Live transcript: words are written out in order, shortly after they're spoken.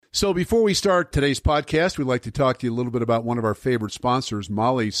So before we start today's podcast, we'd like to talk to you a little bit about one of our favorite sponsors,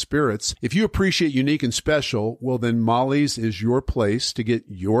 Molly's Spirits. If you appreciate unique and special, well, then Molly's is your place to get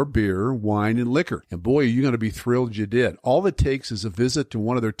your beer, wine, and liquor. And boy, are you going to be thrilled you did. All it takes is a visit to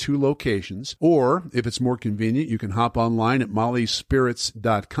one of their 2 locations, or if it's more convenient, you can hop online at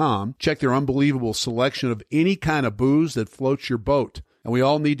mollyspirits.com. Check their unbelievable selection of any kind of booze that floats your boat. And we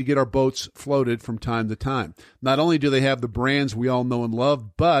all need to get our boats floated from time to time. Not only do they have the brands we all know and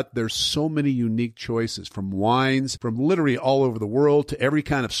love, but there's so many unique choices, from wines from literally all over the world to every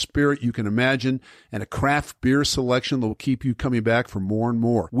kind of spirit you can imagine, and a craft beer selection that will keep you coming back for more and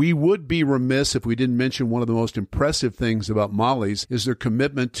more. We would be remiss if we didn't mention one of the most impressive things about Molly's is their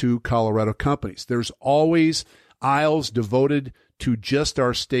commitment to Colorado companies. There's always aisles devoted to just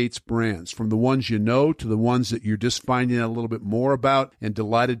our state's brands, from the ones you know to the ones that you're just finding out a little bit more about and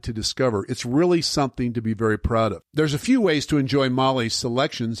delighted to discover. It's really something to be very proud of. There's a few ways to enjoy Molly's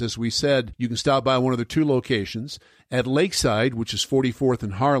selections. As we said, you can stop by one of their 2 locations at Lakeside, which is 44th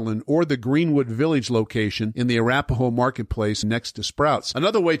and Harlan, or the Greenwood Village location in the Arapahoe Marketplace next to Sprouts.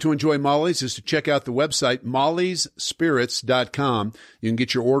 Another way to enjoy Molly's is to check out the website, mollyspirits.com. You can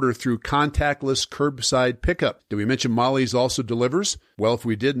get your order through contactless curbside pickup. Did we mention Molly's also delivers? Well, if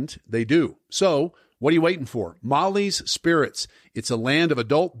we didn't, they do. So, what are you waiting for? Molly's Spirits. It's a land of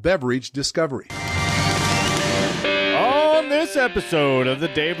adult beverage discovery. On this episode of the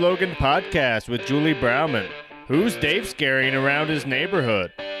Dave Logan Podcast with Julie Browman, who's Dave scaring around his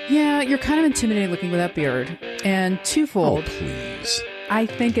neighborhood? Yeah, you're kind of intimidating looking with that beard. And twofold. Oh, please. I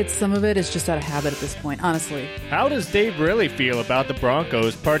think some of it is just out of habit at this point, honestly. How does Dave really feel about the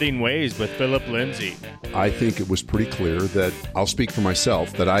Broncos parting ways with Philip Lindsay? I think it was pretty clear that, I'll speak for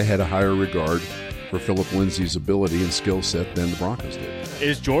myself, that I had a higher regard for Philip Lindsay's ability and skill set than the Broncos did.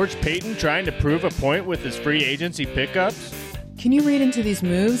 Is George Paton trying to prove a point with his free agency pickups? Can you read into these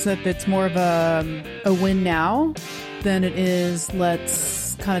moves that it's more of a win now than it is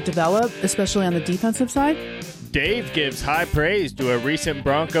let's kind of develop, especially on the defensive side? Dave gives high praise to a recent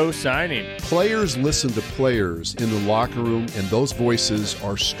Broncos signing. Players listen to players in the locker room, and those voices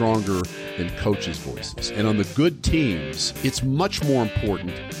are stronger than coaches' voices. And on the good teams, it's much more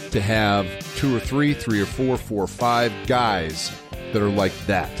important to have 2 or 3 or 4 or 5 guys that are like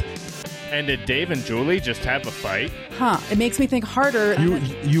that. And did Dave and Julie just have a fight? It makes me think harder.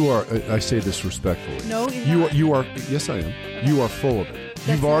 You are, I say this respectfully. No, you are, yes I am. Okay. You are full of it.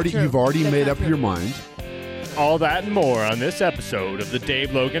 You've already made up your mind. All that and more on this episode of the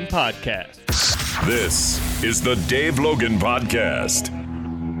Dave Logan Podcast. This is the Dave Logan Podcast.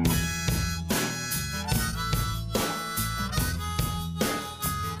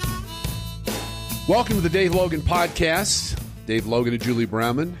 Welcome to the Dave Logan Podcast. Dave Logan and Julie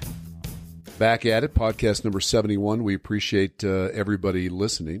Browman. Back at it, podcast number 71. We appreciate everybody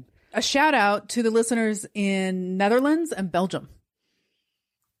listening. A shout out to the listeners in Netherlands and Belgium.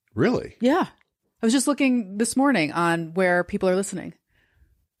 Really? Yeah. I was just looking this morning on where people are listening.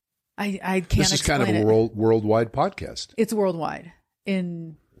 I can't explain it. This is kind of a worldwide podcast. It's worldwide.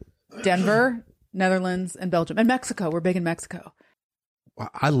 In Denver, Netherlands, and Belgium. And Mexico. We're big in Mexico.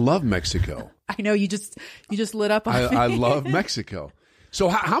 I love Mexico. I know you just lit up on me. I love Mexico. So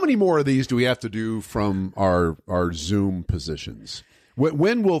how many more of these do we have to do from our Zoom positions?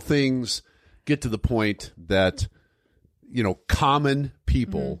 When will things get to the point that, common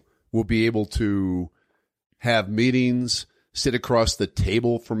people will be able to have meetings, sit across the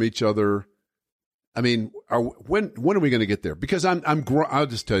table from each other? I mean, when are we going to get there? Because I'll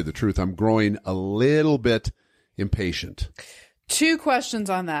just tell you the truth. I'm growing a little bit impatient. 2 questions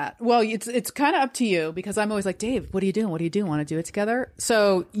on that. Well, it's kind of up to you, because I'm always like, Dave, what are you doing? What do you do? Want to do it together?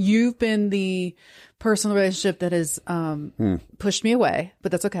 So you've been the personal relationship that has pushed me away,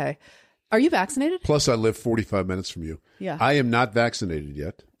 but that's okay. Are you vaccinated? Plus, I live 45 minutes from you. Yeah. I am not vaccinated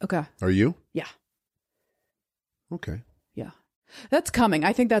yet. Okay. Are you? Yeah. Okay. Yeah. That's coming.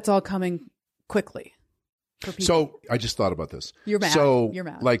 I think that's all coming quickly for people. So I just thought about this. You're mad. You're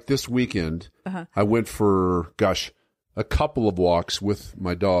mad. Like this weekend, I went for, a couple of walks with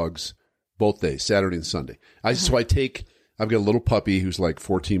my dogs both days, Saturday and Sunday. So I've got a little puppy who's like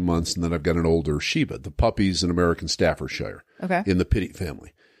 14 months, and then I've got an older Sheba. The puppy's an American Staffordshire in the Pitt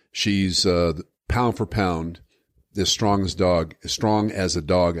family. She's pound for pound as strong as a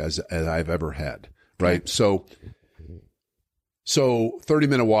dog as I've ever had. Right. So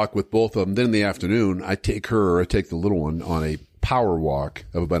 30-minute walk with both of them. Then in the afternoon, I take the little one on a power walk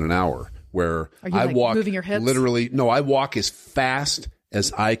of about an hour, where I walk moving your hips? Literally. No, I walk as fast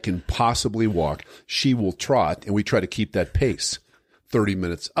as I can possibly walk. She will trot, and we try to keep that pace. 30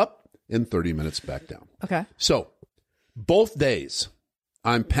 minutes up and 30 minutes back down. Okay. So both days,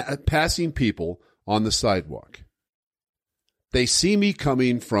 I'm passing people on the sidewalk. They see me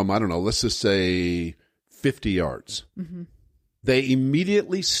coming from, I don't know, let's just say 50 yards. Mm-hmm. They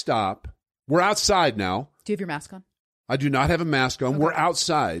immediately stop. We're outside now. Do you have your mask on? I do not have a mask on. Okay. We're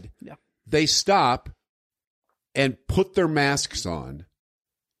outside. Yeah. They stop and put their masks on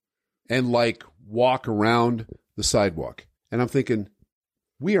and like walk around the sidewalk. And I'm thinking,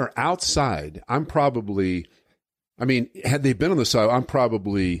 we are outside. Had they been on the side, I'm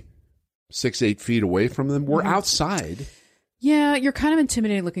probably 6-8 feet away from them. We're outside. Yeah, you're kind of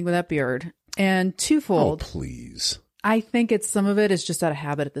intimidating looking with that beard. And twofold. Oh, please. I think some of it is just out of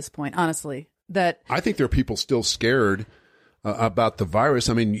habit at this point, honestly. That I think there are people still scared about the virus.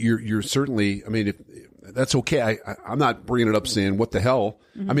 I mean, you're certainly, if that's okay. I'm not bringing it up saying, what the hell?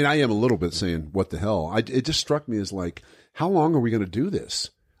 Mm-hmm. I mean, I am a little bit saying, what the hell? It just struck me as like, how long are we going to do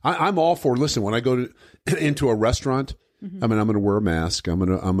this? I'm all for, listen, when I go into a restaurant, mm-hmm. I'm going to wear a mask.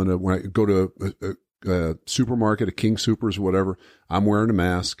 When I go to a supermarket, a King Soopers or whatever, I'm wearing a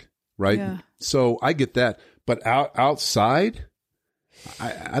mask, right? Yeah. So I get that. But outside,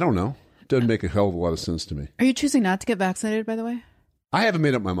 I don't know. It doesn't make a hell of a lot of sense to me. Are you choosing not to get vaccinated, by the way? I haven't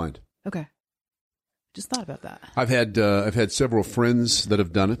made up my mind. Okay. Just thought about that. I've had several friends that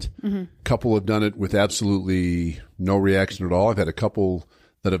have done it. Mm-hmm. A couple have done it with absolutely no reaction at all. I've had a couple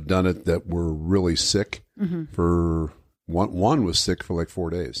that have done it that were really sick. Mm-hmm. For one was sick for like 4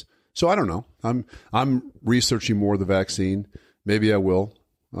 days. So I don't know. I'm researching more of the vaccine. Maybe I will.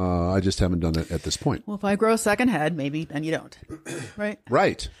 I just haven't done it at this point. Well, if I grow a second head, maybe then you don't. Right?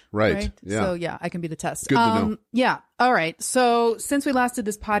 Right. Yeah. So yeah, I can be the test. Good to know. Yeah. All right. So since we last did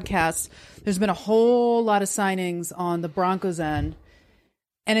this podcast, there's been a whole lot of signings on the Broncos end.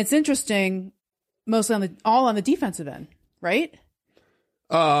 And it's interesting, mostly all on the defensive end, right?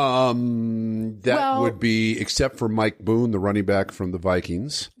 Would be, except for Mike Boone, the running back from the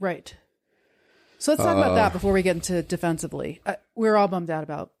Vikings. Right. So let's talk about that before we get into defensively. We're all bummed out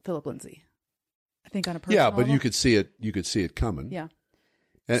about Philip Lindsay. I think on a personal level. level. You could see it. You could see it coming. Yeah.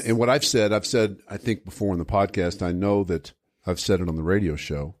 And what I've said, I think before in the podcast, I know that I've said it on the radio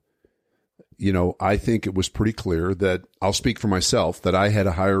show. I think it was pretty clear that I'll speak for myself, that I had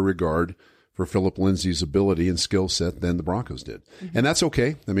a higher regard for Philip Lindsay's ability and skill set than the Broncos did. Mm-hmm. And that's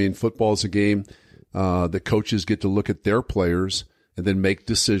okay. I mean, football is a game. The coaches get to look at their players and then make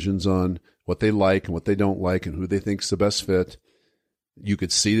decisions on what they like and what they don't like and who they think is the best fit. You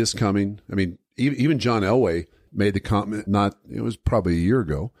could see this coming. I mean, even John Elway made the comment, it was probably a year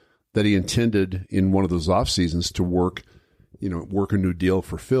ago, that he intended in one of those off seasons to work a new deal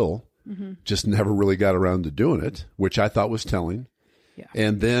for Phil. Mm-hmm. Just never really got around to doing it, which I thought was telling. Yeah.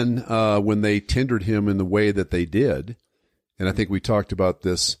 And then when they tendered him in the way that they did, and I think we talked about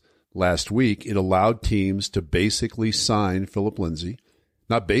this last week, it allowed teams to basically sign Philip Lindsay.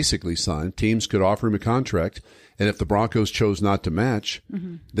 Not basically sign. Teams could offer him a contract, and if the Broncos chose not to match,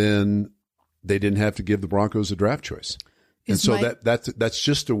 mm-hmm. then they didn't have to give the Broncos a draft choice. And so that's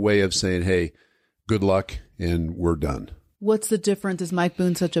just a way of saying, hey, good luck, and we're done. What's the difference? Is Mike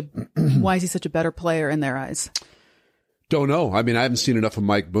Boone why is he such a better player in their eyes? Don't know. I mean, I haven't seen enough of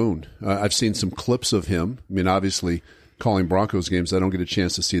Mike Boone. I've seen some clips of him. I mean, obviously, calling Broncos games, I don't get a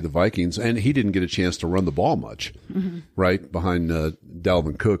chance to see the Vikings, and he didn't get a chance to run the ball much, mm-hmm. right, behind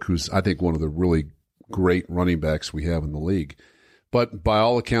Dalvin Cook, who's, I think, one of the really great running backs we have in the league. But by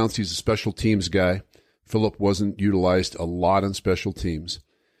all accounts, he's a special teams guy. Philip wasn't utilized a lot on special teams.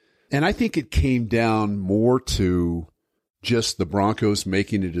 And I think it came down more to just the Broncos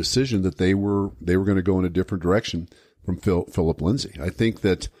making a decision that they were going to go in a different direction from Philip Lindsay. I think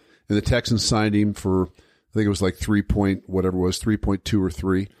that, and the Texans signed him for, I think it was like 3.2 or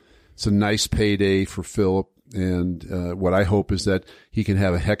 3. It's a nice payday for Philip. And what I hope is that he can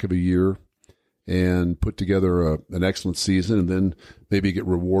have a heck of a year and put together an excellent season and then maybe get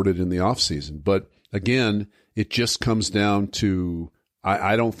rewarded in the offseason. But again, it just comes down to,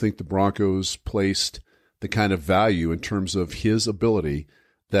 I don't think the Broncos placed the kind of value in terms of his ability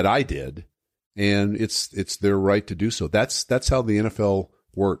that I did. And it's their right to do so. That's how the NFL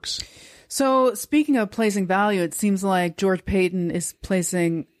works. So speaking of placing value, it seems like George Payton is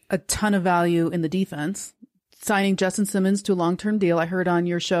placing a ton of value in the defense, signing Justin Simmons to a long-term deal. I heard on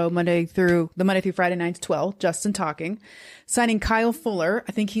your show Monday through Friday 9 to 12, Justin talking, signing Kyle Fuller.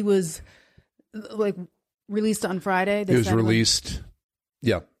 I think he was like released on Friday. He was released.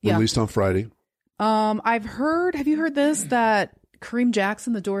 Released on Friday. I've heard, have you heard this, that Kareem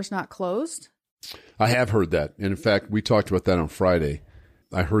Jackson, the door's not closed? I have heard that. And in fact, we talked about that on Friday.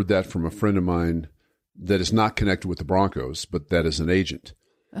 I heard that from a friend of mine that is not connected with the Broncos, but that is an agent.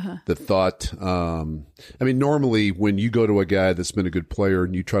 that thought, normally when you go to a guy that's been a good player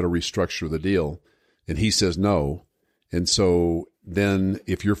and you try to restructure the deal and he says no. And so then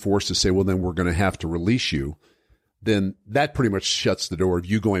if you're forced to say, well, then we're going to have to release you, then that pretty much shuts the door of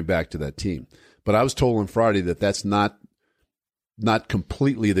you going back to that team. But I was told on Friday that that's not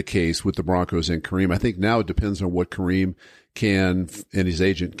completely the case with the Broncos and Kareem. I think now it depends on what Kareem can and his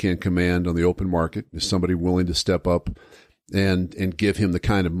agent can command on the open market. Is somebody willing to step up and give him the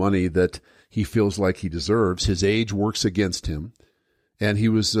kind of money that he feels like he deserves? His age works against him, and he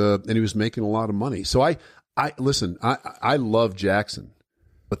was making a lot of money. So I listen. I love Jackson,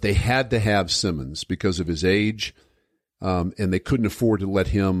 but they had to have Simmons because of his age, and they couldn't afford to let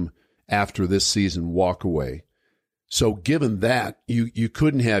him after this season walk away. So given that, you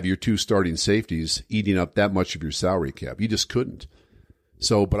couldn't have your two starting safeties eating up that much of your salary cap. You just couldn't.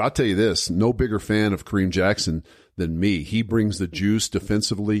 So, but I'll tell you this, no bigger fan of Kareem Jackson than me. He brings the juice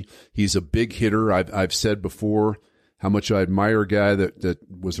defensively. He's a big hitter. I've said before how much I admire a guy that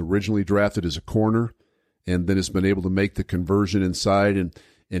was originally drafted as a corner and then has been able to make the conversion inside.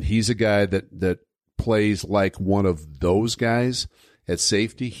 And he's a guy that plays like one of those guys at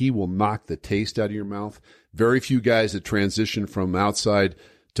safety. He will knock the taste out of your mouth. Very few guys that transition from outside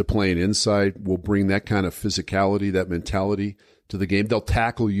to playing inside will bring that kind of physicality, that mentality to the game. They'll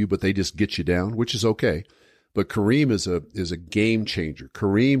tackle you, but they just get you down, which is okay. But Kareem is a game changer.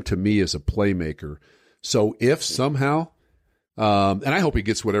 Kareem, to me, is a playmaker. So if somehow, and I hope he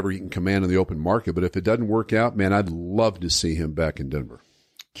gets whatever he can command in the open market, but if it doesn't work out, man, I'd love to see him back in Denver.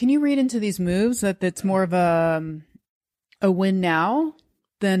 Can you read into these moves that it's more of a win now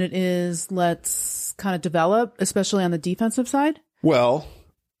than it is let's kind of develop, especially on the defensive side? Well,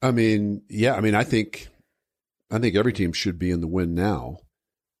 I think every team should be in the win now,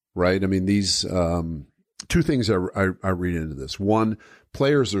 right? I mean, these two things I read into this. One,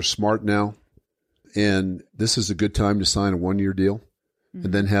 players are smart now, and this is a good time to sign a one-year deal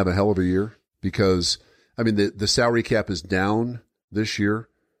and then have a hell of a year because, I mean, the salary cap is down this year,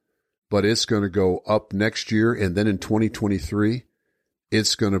 but it's going to go up next year, and then in 2023,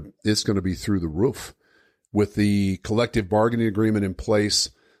 it's going to be through the roof. With the collective bargaining agreement in place,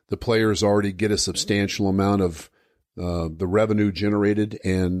 the players already get a substantial amount of the revenue generated,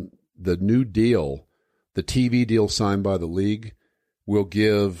 and the new deal, the TV deal signed by the league, will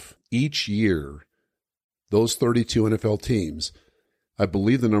give each year those 32 NFL teams, I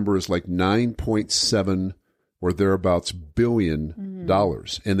believe the number is like 9.7 or thereabouts billion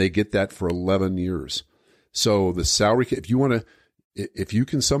dollars, and they get that for 11 years. So the salary, if you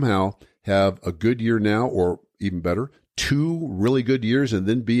can somehow have a good year now, or even better, 2 really good years, and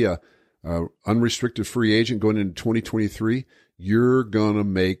then be a unrestricted free agent going into 2023, you're gonna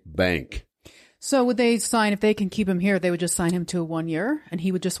make bank. So would they sign, if they can keep him here, they would just sign him to a 1 year, and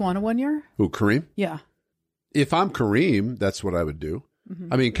he would just want a 1 year? Who, Kareem? Yeah. If I'm Kareem, that's what I would do.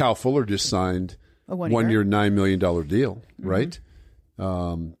 I mean, Kyle Fuller just signed a 1 year, $9 million deal, right?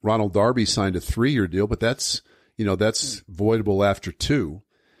 Ronald Darby signed a 3-year deal, but that's voidable after 2.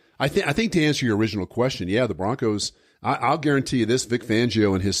 I think to answer your original question, yeah, the Broncos, I'll guarantee you this, Vic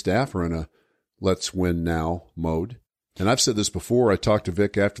Fangio and his staff are in a let's win now mode. And I've said this before. I talked to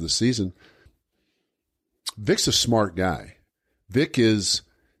Vic after the season. Vic's a smart guy. Vic is,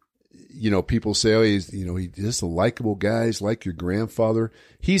 people say, oh, he's just a likable guy. He's like your grandfather.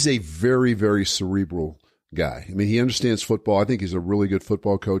 He's a very, very cerebral guy. I mean, he understands football. I think he's a really good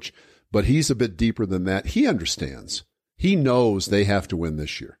football coach, but he's a bit deeper than that. He understands. He knows they have to win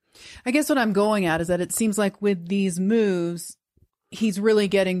this year. I guess what I'm going at is that it seems like with these moves, he's really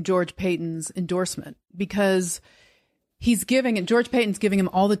getting George Paton's endorsement because George Paton's giving him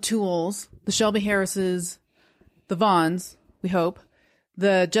all the tools, the Shelby Harrises, the Vaughns, we hope,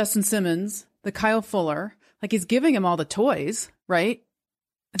 the Justin Simmons, the Kyle Fuller. Like, he's giving him all the toys, right?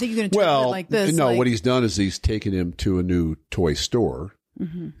 I think you're going to interpret it like this. No, what he's done is he's taken him to a new toy store,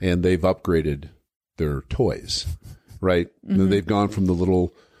 and they've upgraded their toys, right? They've gone from the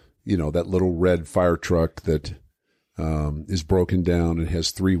little, that little red fire truck that is broken down and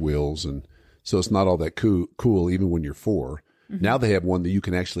has 3 wheels, and so it's not all that cool even when you're 4. Now they have one that you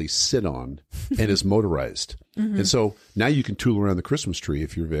can actually sit on and is motorized. And so now you can tool around the Christmas tree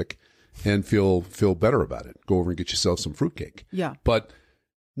if you're Vic and feel better about it. Go over and get yourself some fruitcake. Yeah. But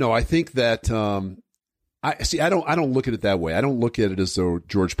no, I think that I don't look at it that way. I don't look at it as though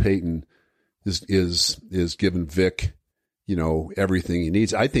George Paton is giving Vic, everything he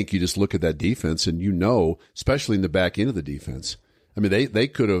needs. I think you just look at that defense and especially in the back end of the defense. I mean, they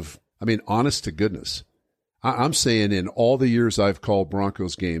could have, honest to goodness, I'm saying in all the years I've called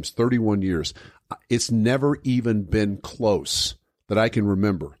Broncos games, 31 years, it's never even been close that I can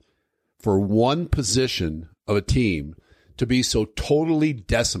remember for one position of a team to be so totally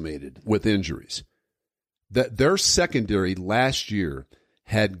decimated with injuries. That their secondary last year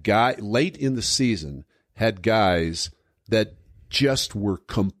had late in the season had guys that just were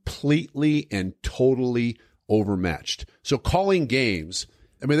completely and totally overmatched. So calling games,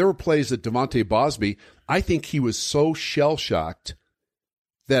 I mean, there were plays that Devontae Bosby, I think he was so shell-shocked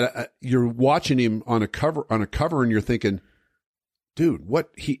that you're watching him on a cover and you're thinking, dude,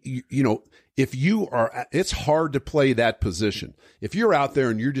 if you are, it's hard to play that position. If you're out there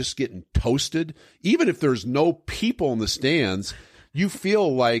and you're just getting toasted, even if there's no people in the stands, you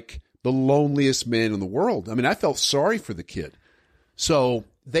feel like the loneliest man in the world. I mean, I felt sorry for the kid. So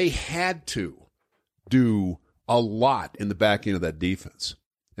they had to do a lot in the back end of that defense.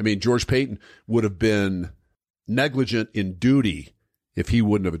 I mean, George Paton would have been negligent in duty if he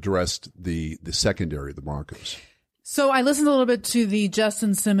wouldn't have addressed the secondary of the Broncos. So I listened a little bit to the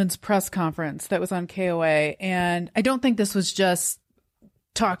Justin Simmons press conference that was on KOA, and I don't think this was just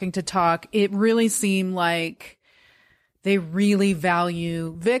talking to talk. It really seemed like they really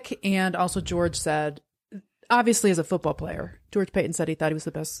value Vic, and also George said, obviously as a football player, George Paton said he thought he was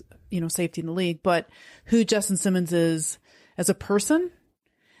the best, safety in the league, but who Justin Simmons is as a person.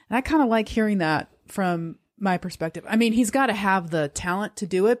 And I kind of like hearing that from my perspective. I mean, he's got to have the talent to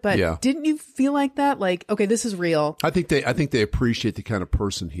do it, but Didn't you feel like that? Like, okay, this is real. I think they appreciate the kind of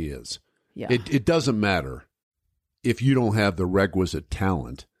person he is. Yeah. It doesn't matter if you don't have the requisite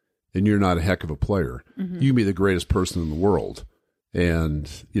talent and you're not a heck of a player. Mm-hmm. You can be the greatest person in the world, and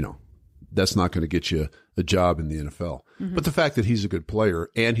that's not going to get you a job in the NFL. Mm-hmm. But the fact that he's a good player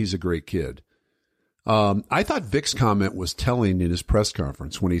and he's a great kid. I thought Vic's comment was telling in his press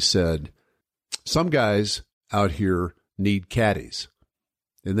conference when he said, some guys out here need caddies.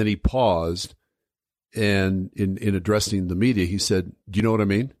 And then he paused, and in addressing the media, he said, do you know what I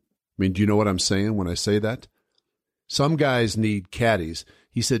mean? I mean, do you know what I'm saying when I say that? Some guys need caddies.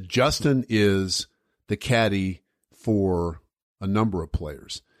 He said Justin is the caddy for a number of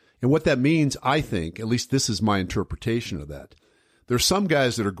players. And what that means, I think, at least this is my interpretation of that, there's some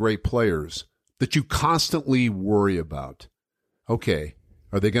guys that are great players that you constantly worry about. Okay,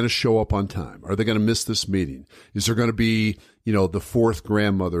 are they going to show up on time? Are they going to miss this meeting? Is there going to be, the fourth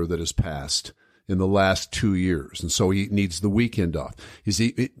grandmother that has passed in the last 2 years, and so he needs the weekend off? Is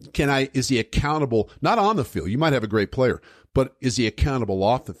he accountable, not on the field? You might have a great player, but is he accountable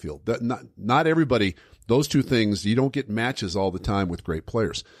off the field? Not everybody, those two things, you don't get matches all the time with great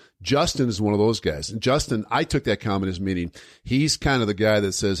players. Justin is one of those guys. And Justin, I took that comment as meaning he's kind of the guy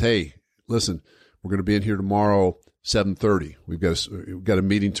that says, hey, listen, we're going to be in here tomorrow 7:30. We've got a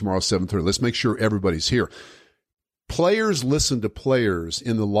meeting tomorrow 7:30. Let's make sure everybody's here. Players listen to players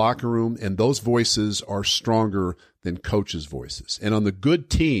in the locker room, and those voices are stronger than coaches' voices. And on the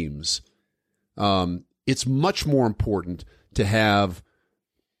good teams, it's much more important to have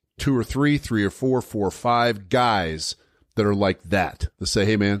 2 or 3 or 4 or 5 guys that are like that say,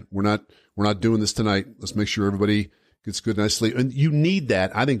 hey man, we're not doing this tonight. Let's make sure everybody gets good night's sleep. And you need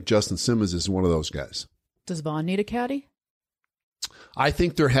that. I think Justin Simmons is one of those guys. Does Vaughn need a caddy? I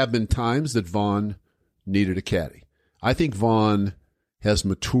think there have been times that Vaughn needed a caddy. I think Vaughn has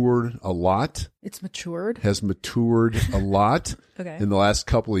matured a lot. It's matured? Has matured a lot okay. in the last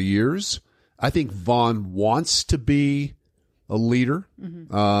couple of years. I think Vaughn wants to be a leader.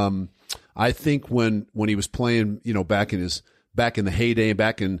 Mm-hmm. I think when he was playing, back in the heyday,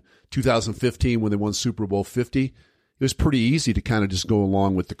 back in 2015 when they won Super Bowl 50, it was pretty easy to kind of just go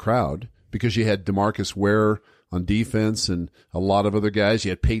along with the crowd because you had DeMarcus Ware on defense and a lot of other guys.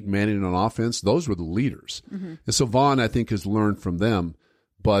 You had Peyton Manning on offense. Those were the leaders. Mm-hmm. And so Vaughn, I think, has learned from them.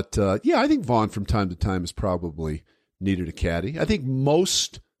 But, I think Vaughn from time to time has probably needed a caddy. I think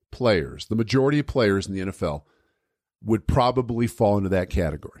most players, the majority of players in the NFL, would probably fall into that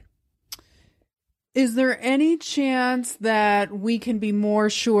category. Is there any chance that we can be more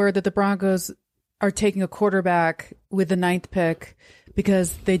sure that the Broncos are taking a quarterback with the 9th pick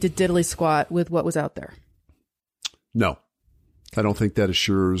because they did diddly squat with what was out there? No, I don't think that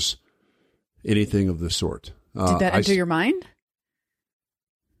assures anything of the sort. Did that enter your mind?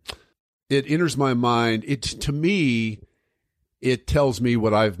 It enters my mind. To me, it tells me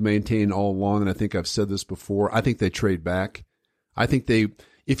what I've maintained all along, and I think I've said this before. I think they trade back. I think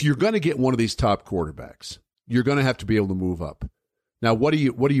if you're going to get one of these top quarterbacks, you're going to have to be able to move up. Now, what are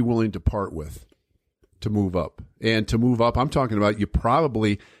you willing to part with to move up? And to move up, I'm talking about you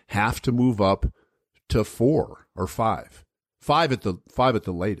probably have to move up to 4 or 5. 5 at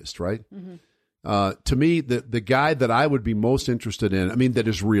the latest, right? Mm-hmm. To me, the guy that I would be most interested in, that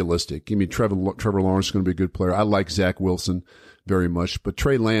is realistic. Trevor Lawrence is going to be a good player. I like Zach Wilson. very much. But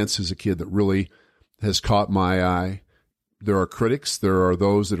Trey Lance is a kid that really has caught my eye. There are critics. There are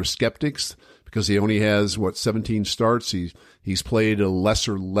those that are skeptics because he only has, 17 starts. He's played a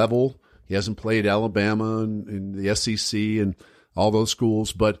lesser level. He hasn't played Alabama and the SEC and all those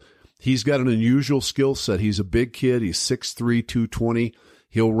schools, but he's got an unusual skill set. He's a big kid. He's 6'3", 220.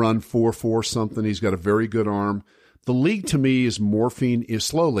 He'll run 4.4 something. He's got a very good arm. The league to me is morphing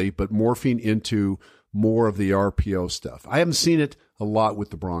into more of the RPO stuff. I haven't seen it a lot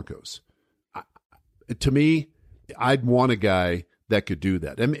with the Broncos. To me, I'd want a guy that could do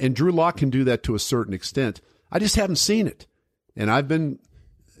that. And Drew Lock can do that to a certain extent. I just haven't seen it. And I've been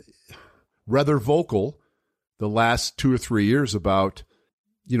rather vocal the last 2 or 3 years about,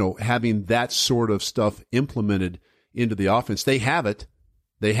 having that sort of stuff implemented into the offense. They have it.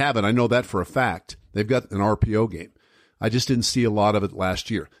 I know that for a fact. They've got an RPO game. I just didn't see a lot of it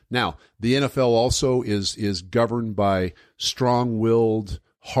last year. Now, the NFL also is governed by strong-willed,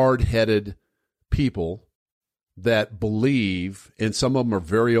 hard-headed people that believe, and some of them are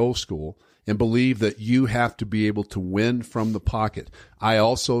very old school, and believe that you have to be able to win from the pocket. I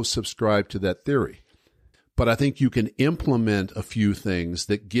also subscribe to that theory. But I think you can implement a few things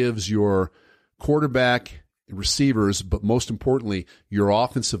that gives your quarterback, receivers, but most importantly, your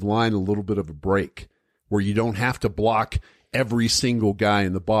offensive line a little bit of a break where you don't have to block every single guy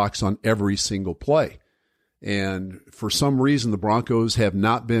in the box on every single play. And for some reason, the Broncos have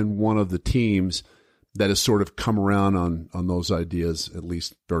not been one of the teams that has sort of come around on those ideas, at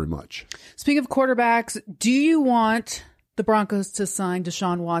least very much. Speaking of quarterbacks, do you want the Broncos to sign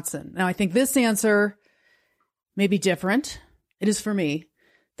Deshaun Watson? Now, I think this answer may be different. It is for me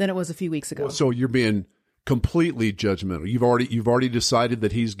than it was a few weeks ago. So you're being completely judgmental. You've already decided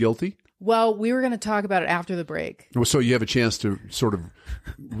that he's guilty? Well, we were going to talk about it after the break. So you have a chance to sort of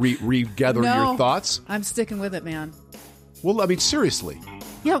regather your thoughts? I'm sticking with it, man. Well, I mean, seriously.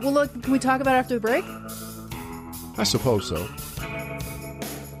 Yeah, well, look, can we talk about it after the break? I suppose so.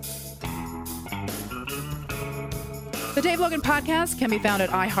 The Dave Logan Podcast can be found at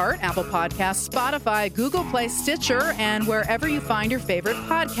iHeart, Apple Podcasts, Spotify, Google Play, Stitcher, and wherever you find your favorite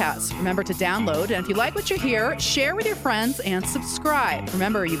podcasts. Remember to download, and if you like what you hear, share with your friends and subscribe.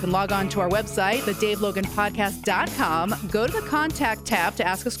 Remember, you can log on to our website, thedaveloganpodcast.com. Go to the Contact tab to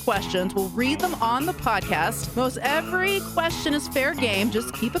ask us questions. We'll read them on the podcast. Most every question is fair game.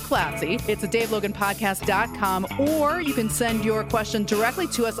 Just keep it classy. It's thedaveloganpodcast.com, or you can send your question directly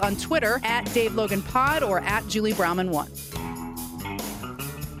to us on Twitter at DaveLoganPod or at Julie Brauman1.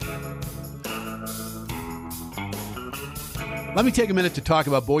 Let me take a minute to talk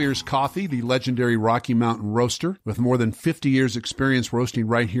about Boyer's Coffee, the legendary Rocky Mountain roaster. With more than 50 years experience roasting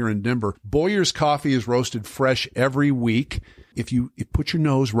right here in Denver, Boyer's Coffee is roasted fresh every week. If you put your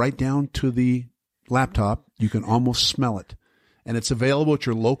nose right down to the laptop, you can almost smell it. And it's available at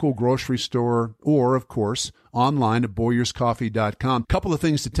your local grocery store or, of course, online at BoyersCoffee.com. A couple of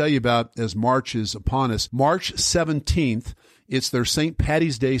things to tell you about as March is upon us. March 17th, it's their St.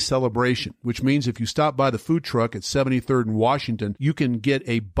 Patty's Day celebration, which means if you stop by the food truck at 73rd and Washington, you can get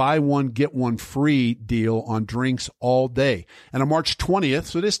a buy one, get one free deal on drinks all day. And on March 20th,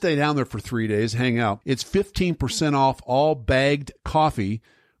 so just stay down there for 3 days, hang out, it's 15% off all bagged coffee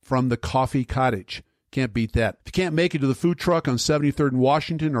from the Coffee Cottage. Can't beat that. If you can't make it to the food truck on 73rd and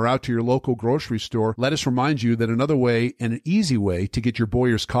Washington or out to your local grocery store, let us remind you that another way and an easy way to get your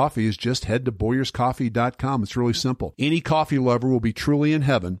Boyer's Coffee is just head to BoyersCoffee.com. It's really simple. Any coffee lover will be truly in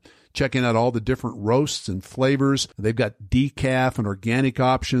heaven checking out all the different roasts and flavors. They've got decaf and organic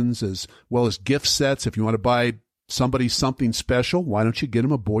options as well as gift sets. If you want to buy somebody something special, why don't you get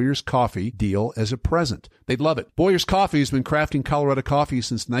them a Boyer's Coffee deal as a present? They'd love it. Boyer's Coffee has been crafting Colorado coffee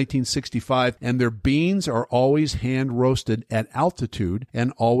since 1965, and their beans are always hand-roasted at altitude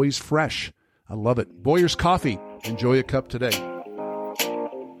and always fresh. I love it. Boyer's Coffee. Enjoy a cup today.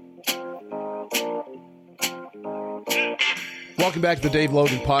 Welcome back to the Dave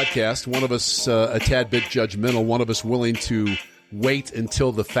Logan Podcast. One of us a tad bit judgmental, one of us willing to wait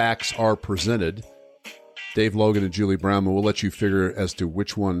until the facts are presented. Dave Logan and Julie Brauman, we'll let you figure as to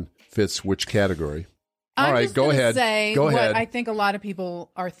which one fits which category. All right, go ahead. Go ahead. I think a lot of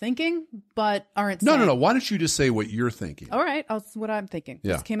people are thinking, but aren't saying. No. Why don't you just say what you're thinking? All right, what I'm thinking.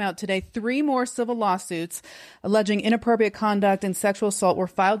 Yeah. This came out today. 3 more civil lawsuits alleging inappropriate conduct and sexual assault were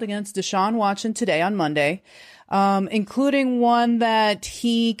filed against Deshaun Watson today on Monday, including one that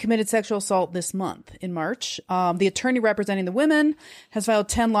he committed sexual assault this month in March. The attorney representing the women has filed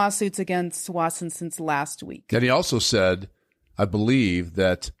 10 lawsuits against Watson since last week. And he also said, I believe,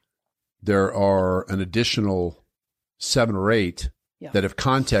 that there are an additional 7 or 8 that have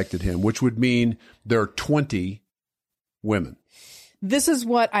contacted him, which would mean there are 20 women. This is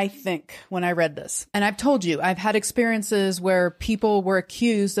what I think when I read this. And I've told you, I've had experiences where people were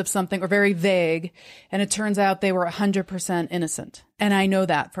accused of something or very vague, and it turns out they were 100% innocent. And I know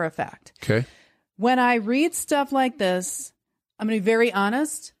that for a fact. Okay. When I read stuff like this, I'm going to be very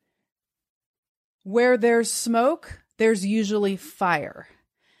honest. Where there's smoke, there's usually fire.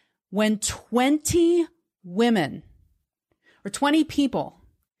 When 20 women or 20 people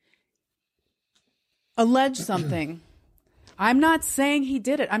allege something, I'm not saying he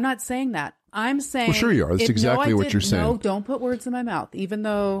did it. I'm not saying that. I'm saying... Well, sure you are. That's exactly what you're saying. No, don't put words in my mouth, even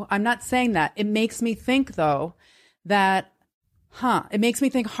though I'm not saying that. It makes me think, though, that, it makes me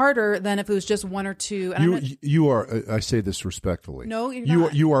think harder than if it was just one or two. And you are, I say this respectfully. No, you're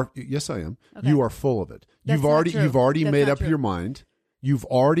not. You are, yes, I am. Okay. You are full of it. That's You've not true. already That's made not up true. your mind. You've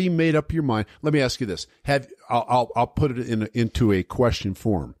already made up your mind. Let me ask you this. I'll put it into a question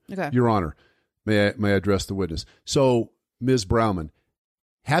form. Okay. Your Honor, may I address the witness? So, Ms. Brauman,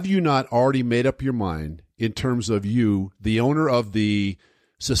 have you not already made up your mind in terms of you, the owner of the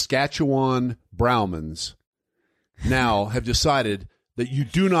Saskatchewan Braumans, now have decided that you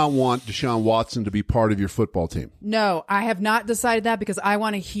do not want Deshaun Watson to be part of your football team? No, I have not decided that because I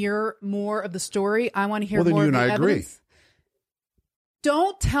want to hear more of the story. I want to hear Well, then more you of and the I agree. evidence.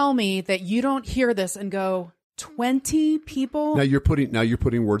 Don't tell me that you don't hear this and go, 20 people? Now you're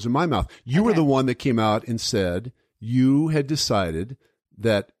putting words in my mouth. You were Okay. the one that came out and said you had decided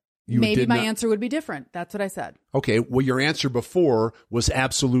that you Maybe did my not. answer would be different. That's what I said. Okay, well, your answer before was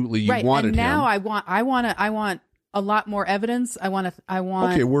absolutely you right. wanted And now him. I want a lot more evidence. I want.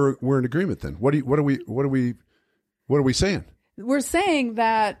 Okay, we're in agreement then. What are we saying? We're saying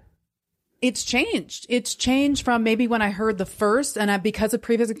that it's changed. It's changed from maybe when I heard the first, and because of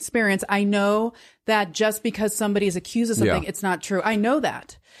previous experience, I know that just because somebody is accused of something, Yeah. it's not true. I know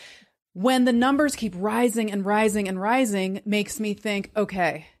that. When the numbers keep rising and rising and rising, makes me think,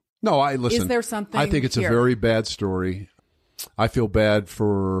 okay, No, I listen. is there something I think it's here? a very bad story. I feel bad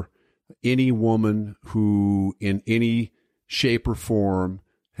for any woman who, in any shape or form,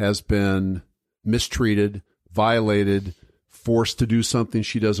 has been mistreated, violated, forced to do something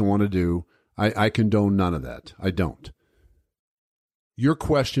she doesn't want to do. I condone none of that. I don't. Your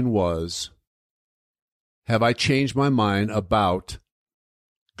question was, have I changed my mind about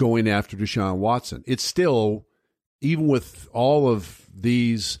going after Deshaun Watson? It's still, even with all of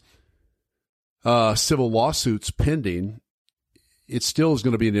these civil lawsuits pending, it still is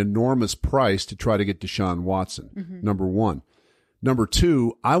going to be an enormous price to try to get Deshaun Watson, Mm-hmm. number one. Number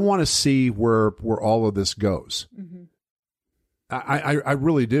two, I want to see where all of this goes. Mm-hmm. I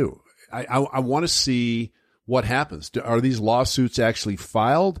really do. I want to see what happens. Are these lawsuits actually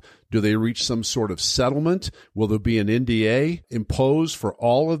filed? Do they reach some sort of settlement? Will there be an NDA imposed for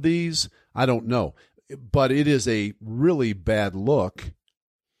all of these? I don't know. But it is a really bad look.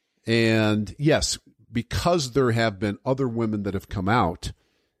 And yes, because there have been other women that have come out,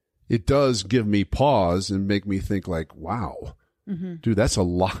 it does give me pause and make me think like, wow, dude, that's a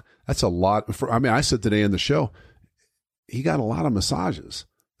lot. That's a lot. I said today in the show, he got a lot of massages.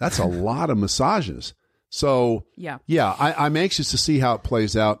 That's a lot of massages. So, Yeah. I'm anxious to see how it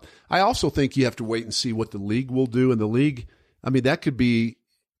plays out. I also think you have to wait and see what the league will do. And the league, that could be,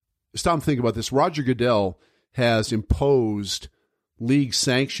 stop and think about this. Roger Goodell has imposed league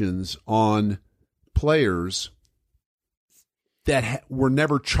sanctions on players that were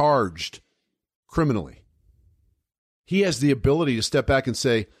never charged criminally. He has the ability to step back and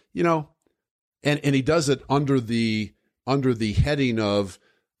say, and he does it under the heading of,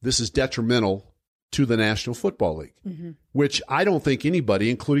 this is detrimental to the National Football League, which I don't think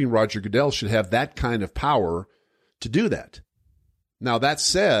anybody, including Roger Goodell, should have that kind of power to do that. Now, that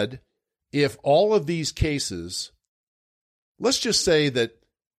said, if all of these cases, let's just say that,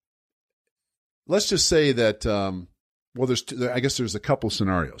 I guess there's a couple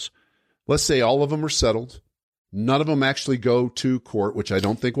scenarios. Let's say all of them are settled. None of them actually go to court, which I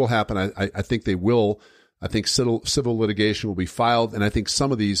don't think will happen. I think they will. I think civil litigation will be filed, and I think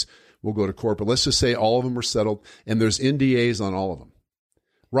some of these will go to court. But let's just say all of them are settled, and there's NDAs on all of them.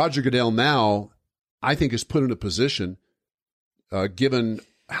 Roger Goodell now, I think, is put in a position, given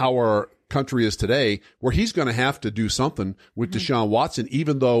how our country is today, where he's going to have to do something with Deshaun Watson,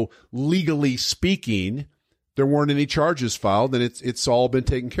 even though legally speaking, there weren't any charges filed, and it's all been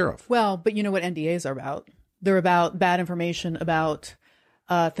taken care of. Well, but you know what NDAs are about? They're about bad information about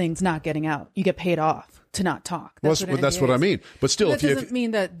things not getting out. You get paid off to not talk. That's what I mean. But still, that doesn't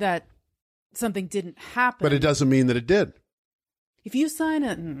mean that something didn't happen. But it doesn't mean that it did. If you sign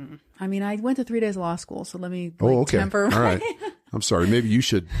it, I went to 3 days of law school, so let me Okay. temper. All right. I'm sorry. Maybe you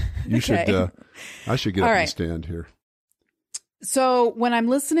should. Okay. I should get All up right. and stand here. So when I'm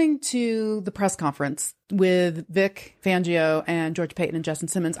listening to the press conference with Vic Fangio and George Payton and Justin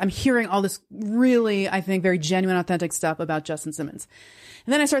Simmons, I'm hearing all this really, I think, very genuine, authentic stuff about Justin Simmons.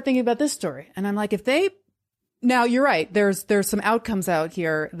 And then I start thinking about this story. And I'm like, now you're right. There's some outcomes out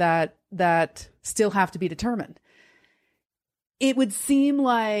here that still have to be determined. It would seem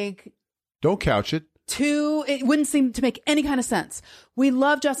like... Don't couch it. It wouldn't seem to make any kind of sense. We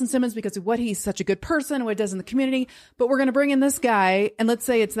love Justin Simmons because of what he's such a good person, what he does in the community, but we're going to bring in this guy, and let's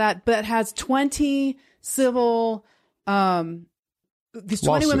say it's that, but has 20 civil, these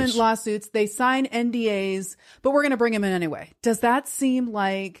 20 women lawsuits, they sign NDAs, but we're going to bring him in anyway. Does that seem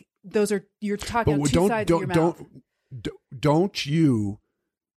like you're talking on two sides of your mouth? Don't you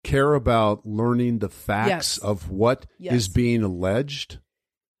care about learning the facts of what is being alleged?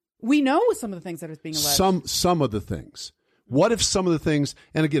 We know some of the things that are being alleged. Some of the things. What if some of the things,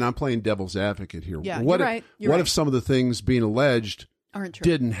 and again, I'm playing devil's advocate here. Yeah, what you're right. What if some of the things being alleged aren't true?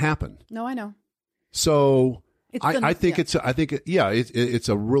 Didn't happen? No, I know. So I think it's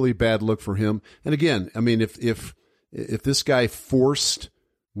a really bad look for him. And again, I mean, if this guy forced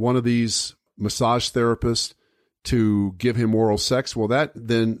one of these massage therapists to give him oral sex, well,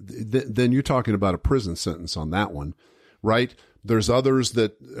 then you're talking about a prison sentence on that one, right? There's others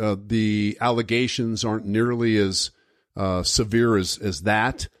that the allegations aren't nearly as severe as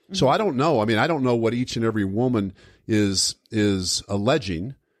that. Mm-hmm. So I don't know. I mean, I don't know what each and every woman is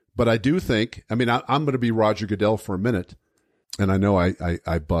alleging, but I do think, I mean, I'm going to be Roger Goodell for a minute. And I know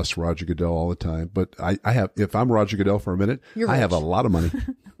I bust Roger Goodell all the time, but if I'm Roger Goodell for a minute, I have a lot of money,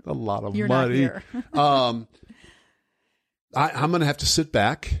 a lot of You're money. Not here. I'm going to have to sit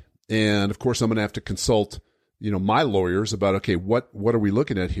back, and of course I'm going to have to consult my lawyers about, okay, what are we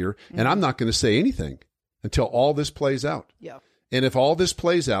looking at here? Mm-hmm. And I'm not going to say anything until all this plays out. Yeah. And if all this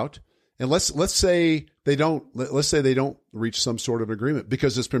plays out, and let's say they don't reach some sort of agreement,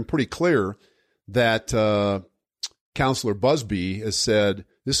 because it's been pretty clear that Counselor Busby has said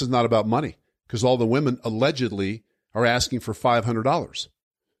this is not about money, because all the women allegedly are asking for $500.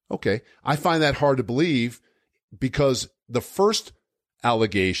 Okay. I find that hard to believe, because the first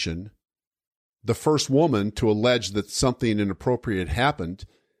allegation, the first woman to allege that something inappropriate happened,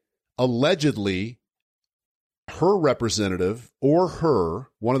 allegedly her representative or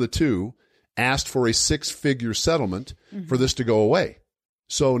one of the two, asked for a 6-figure settlement for this to go away.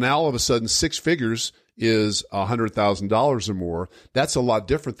 So now all of a sudden 6 figures is $100,000 or more. That's a lot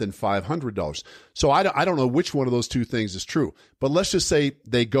different than $500. So I don't know which one of those two things is true. But let's just say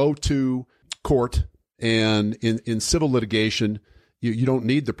they go to court, and in civil litigation, you don't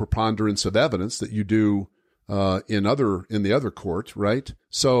need the preponderance of evidence that you do in the other court, right?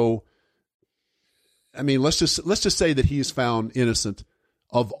 So, I mean, let's just say that he is found innocent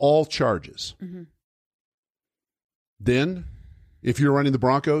of all charges. Mm-hmm. Then, if you're running the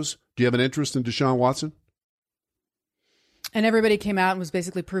Broncos, do you have an interest in Deshaun Watson? And everybody came out and was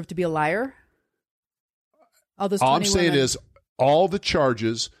basically proved to be a liar? All I'm saying is, all the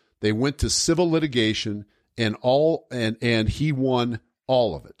charges, they went to civil litigation, and he won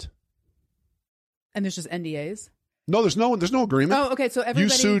all of it. And there's just NDAs? No, there's no agreement. Oh, okay. So everybody... You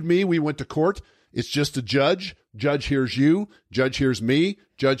sued me. We went to court. It's just a judge. Judge hears you. Judge hears me.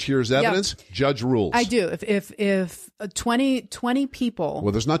 Judge hears evidence. Yep. Judge rules. I do. If 20 people...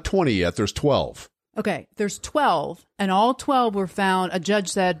 Well, there's not 20 yet. There's 12. Okay. There's 12, and all 12 were found. A judge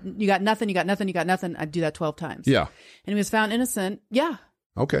said, you got nothing, you got nothing, you got nothing. I'd do that 12 times. Yeah. And he was found innocent. Yeah.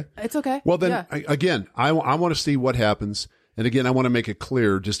 Okay. It's okay. Well, then, again, I want to see what happens. And again, I want to make it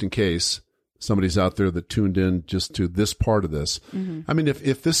clear, just in case somebody's out there that tuned in just to this part of this. Mm-hmm. I mean,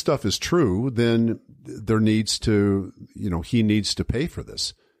 if this stuff is true, then he needs to pay for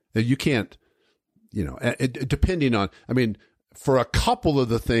this. You can't, depending on, I mean, for a couple of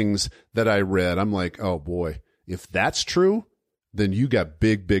the things that I read, I'm like, oh boy, if that's true, then you got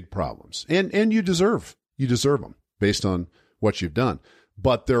big, big problems. And you deserve them based on what you've done.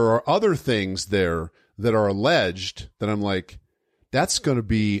 But there are other things there that are alleged that I'm like, that's going to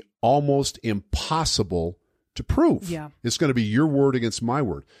be almost impossible to prove. Yeah. It's going to be your word against my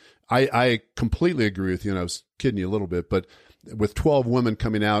word. I completely agree with you, and I was kidding you a little bit, but with 12 women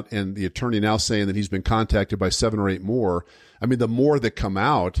coming out and the attorney now saying that he's been contacted by 7 or 8 more, I mean, the more that come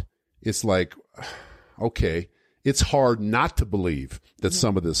out, it's like, okay, it's hard not to believe that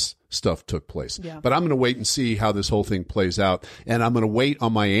some of this stuff took place. Yeah. But I'm going to wait and see how this whole thing plays out. And I'm going to wait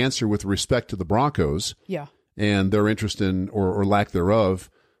on my answer with respect to the Broncos and their interest in or lack thereof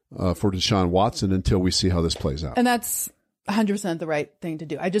for Deshaun Watson until we see how this plays out. And that's 100% the right thing to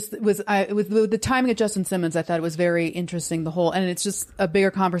do. With the timing of Justin Simmons, I thought it was very interesting, and it's just a bigger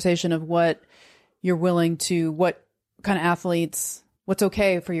conversation of what you're willing to, what kind of athletes, what's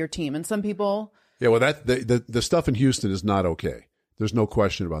okay for your team. And some people. Yeah, well, the stuff in Houston is not okay. There's no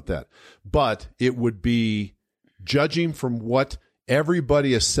question about that. But it would be, judging from what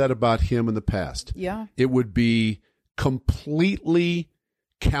everybody has said about him in the past, it would be completely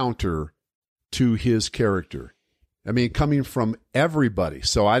counter to his character. I mean, coming from everybody.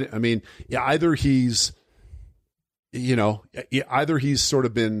 So, I mean, either he's sort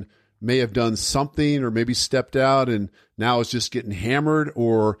of may have done something or maybe stepped out and now is just getting hammered,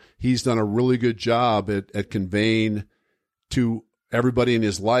 or he's done a really good job at conveying to everybody in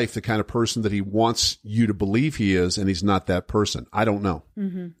his life the kind of person that he wants you to believe he is, and he's not that person. I don't know.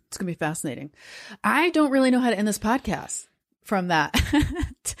 Mm-hmm. It's going to be fascinating. I don't really know how to end this podcast from that.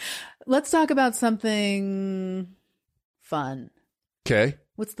 Let's talk about something fun. Okay.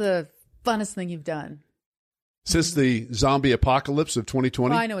 What's the funnest thing you've done? Since the zombie apocalypse of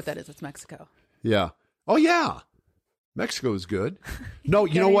 2020? Well, I know what that is. It's Mexico. Yeah. Oh, yeah. Mexico is good. No,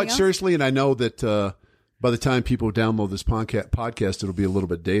 you know what? Else? Seriously, and I know that by the time people download this podcast, it'll be a little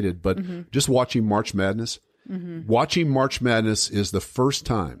bit dated, but just watching March Madness. Watching March Madness is the first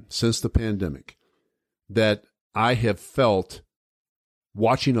time since the pandemic that I have felt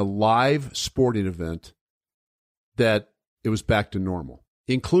watching a live sporting event that it was back to normal,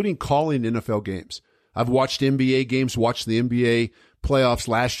 including calling NFL games. I've watched NBA games, watched the NBA playoffs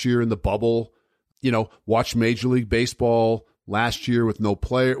last year in the bubble, watched Major League Baseball last year with no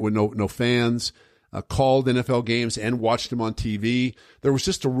fans, called NFL games and watched them on TV. There was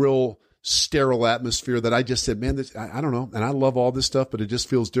just a real sterile atmosphere that I just said, man, I don't know. And I love all this stuff, but it just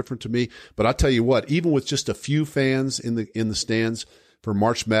feels different to me. But I'll tell you what, even with just a few fans in the stands for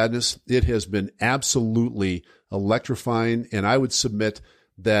March Madness, it has been absolutely electrifying. And I would submit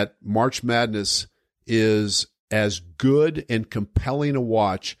that March Madness is as good and compelling a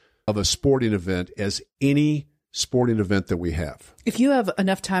watch of a sporting event as any sporting event that we have. If you have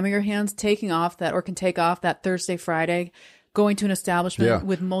enough time on your hands, can take off that Thursday, Friday, going to an establishment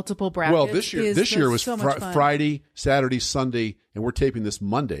with multiple brackets. Well, this year was so Friday, Saturday, Sunday, and we're taping this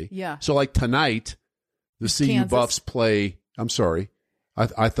Monday. Yeah. So like tonight, the CU Kansas. Buffs play. I'm sorry,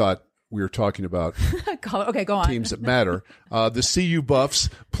 I thought we were talking about okay, go on. Teams that matter. The CU Buffs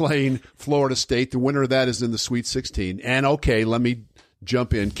playing Florida State. The winner of that is in the Sweet 16. And okay, let me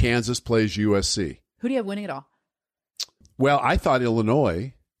jump in. Kansas plays USC. Who do you have winning it all? Well, I thought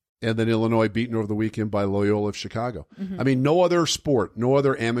Illinois, and then Illinois beaten over the weekend by Loyola of Chicago. I mean, no other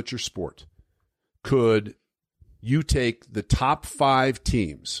amateur sport could you take the top 5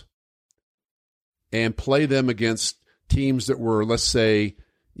 teams and play them against teams that were, let's say,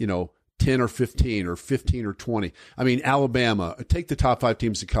 10 or 15 or 15 or 20. I mean, Alabama, take the top 5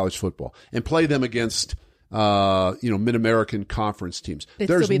 teams in college football and play them against, Mid-American Conference teams.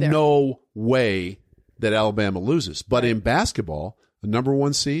 There's no way that Alabama loses. But in basketball, the number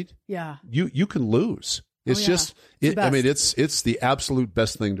 1 seed, you can lose. It's it's the absolute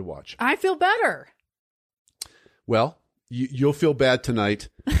best thing to watch. I feel better. Well, you'll feel bad tonight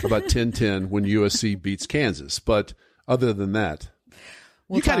about 10-10 when USC beats Kansas. But other than that,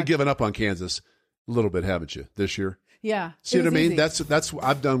 you kind of given up on Kansas a little bit, haven't you, this year? Yeah. See what I mean? Easy. That's what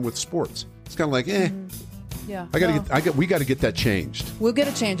I've done with sports. It's kind of like, Yeah. We got to get that changed. We'll get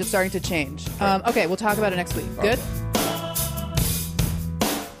it changed. It's starting to change. Right. Okay, we'll talk about it next week. Good?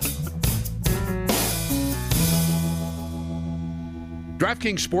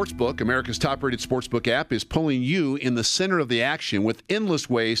 DraftKings Sportsbook, America's top-rated sportsbook app, is pulling you in the center of the action with endless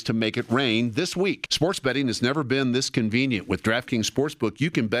ways to make it rain this week. Sports betting has never been this convenient. With DraftKings Sportsbook,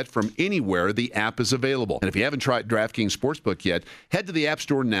 you can bet from anywhere the app is available. And if you haven't tried DraftKings Sportsbook yet, head to the App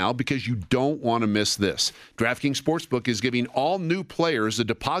Store now because you don't want to miss this. DraftKings Sportsbook is giving all new players a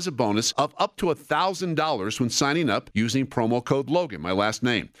deposit bonus of up to $1,000 when signing up using promo code Logan, my last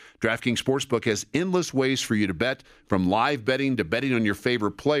name. DraftKings Sportsbook has endless ways for you to bet, from live betting to betting on your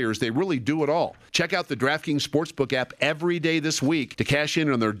favorite players. They really do it all. Check out the DraftKings Sportsbook app every day this week to cash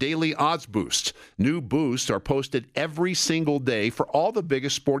in on their daily odds boosts. New boosts are posted every single day for all the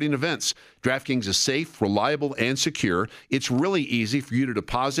biggest sporting events. DraftKings is safe, reliable, and secure. It's really easy for you to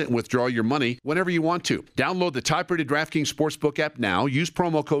deposit and withdraw your money whenever you want to. Download the top-rated DraftKings Sportsbook app now. Use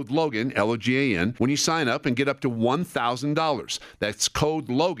promo code Logan, L-O-G-A-N, when you sign up and get up to $1,000. That's code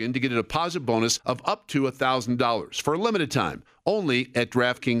Logan to get a deposit bonus of up to $1,000 for a limited time. Only at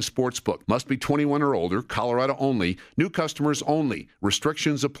DraftKings Sportsbook. Must be 21 or older. Colorado only. New customers only.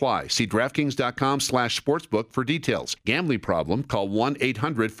 Restrictions apply. See DraftKings.com/sportsbook for details. Gambling problem? Call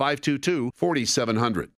 1-800-522-4700.